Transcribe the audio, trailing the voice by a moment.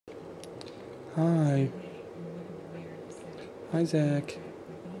Hi. Hi, Zach.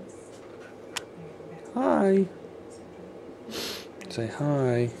 Hi. Say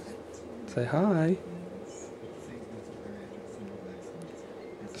hi. Say hi.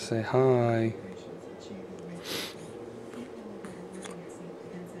 Say hi.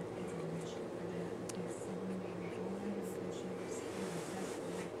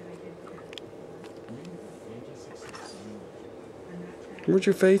 Where'd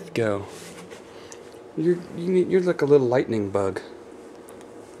your faith go? You're like a little lightning bug.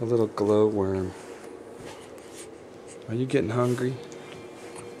 A little glowworm. Are you getting hungry?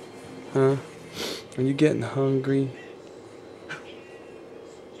 Huh? Are you getting hungry?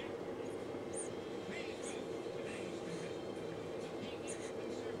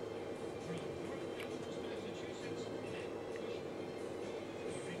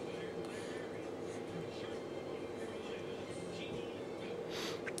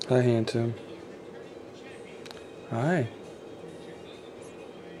 Hi, handsome. Hi.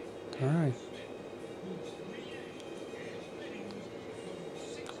 Hi.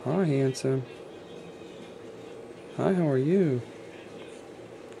 Hi, handsome. Hi, how are you?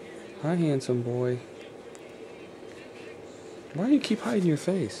 Hi, handsome boy. Why do you keep hiding your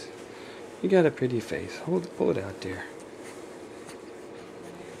face? You got a pretty face. Pull it out there.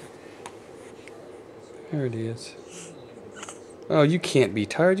 There it is. Oh, you can't be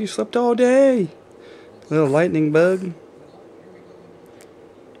tired. You slept all day. Little lightning bug.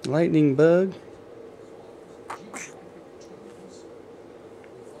 Lightning bug.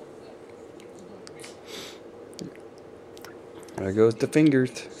 There goes the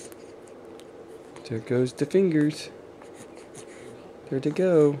fingers. There goes the fingers. There they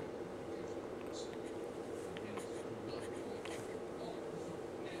go.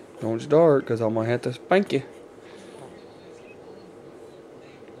 Don't start, because I'm going to have to spank you.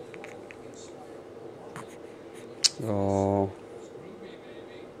 Oh.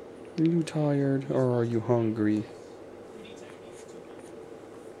 Are you tired or are you hungry?